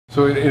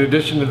So in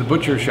addition to the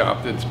butcher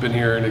shop that's been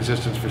here in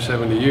existence for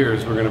 70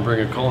 years, we're going to bring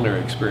a culinary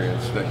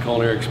experience. That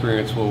culinary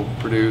experience will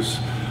produce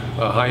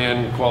a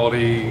high-end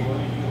quality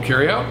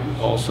carryout,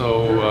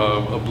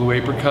 also a Blue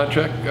Apron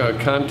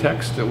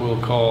context that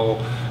we'll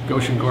call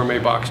Goshen Gourmet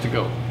Box to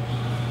Go,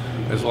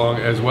 as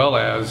well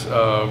as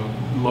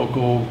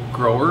local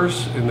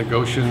growers in the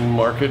Goshen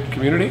market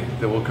community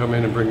that will come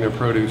in and bring their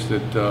produce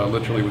that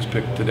literally was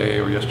picked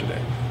today or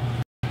yesterday.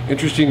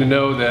 Interesting to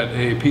know that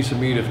a piece of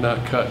meat, if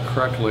not cut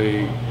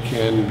correctly,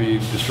 can be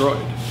destroyed.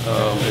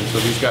 And so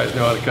these guys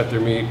know how to cut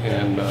their meat,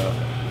 and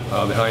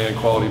the high-end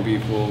quality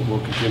beef will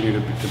continue to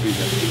be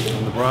there.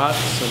 And the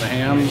brats and the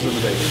hams and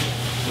the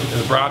bacon.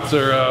 And the brats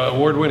are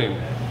award-winning.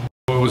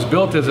 It was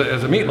built as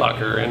a meat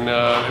locker, and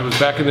it was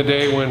back in the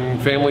day when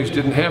families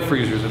didn't have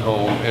freezers at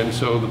home, and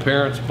so the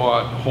parents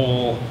bought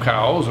whole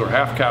cows or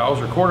half cows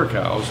or quarter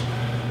cows,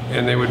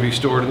 and they would be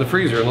stored in the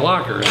freezer in the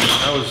locker. And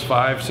I was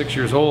 5, 6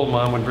 years old.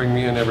 Mom would bring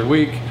me in every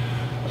week,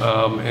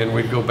 and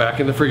we'd go back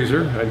in the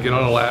freezer. I'd get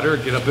on a ladder,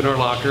 get up in our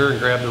locker,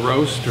 and grab the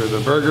roast or the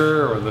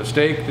burger or the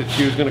steak that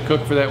she was going to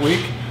cook for that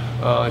week,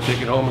 and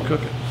take it home and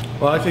cook it.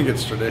 Well, I think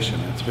it's tradition.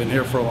 It's been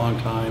here for a long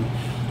time.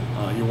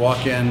 You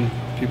walk in,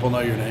 people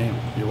know your name.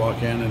 You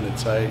walk in and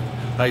it's, hey,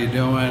 how you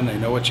doing? They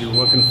know what you're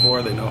looking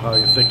for. They know how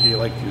you think you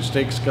like your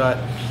steaks cut.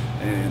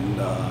 And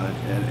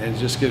it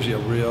just gives you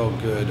a real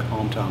good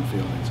hometown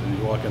feeling. So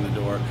you walk in the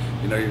door,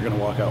 you know you're going to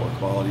walk out with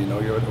quality. You know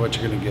what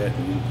you're going to get.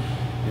 And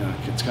you know,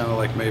 it's kind of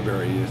like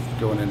Mayberry. You're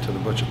going into the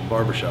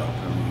barber shop.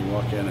 I mean, you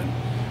walk in and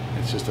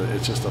it's just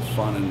a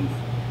fun and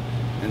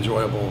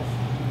enjoyable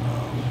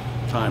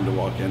time to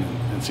walk in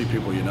and see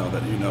people you know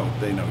that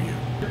they know you.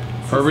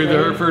 Herbie the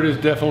Hereford is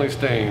definitely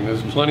staying.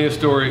 There's plenty of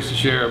stories to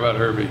share about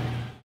Herbie.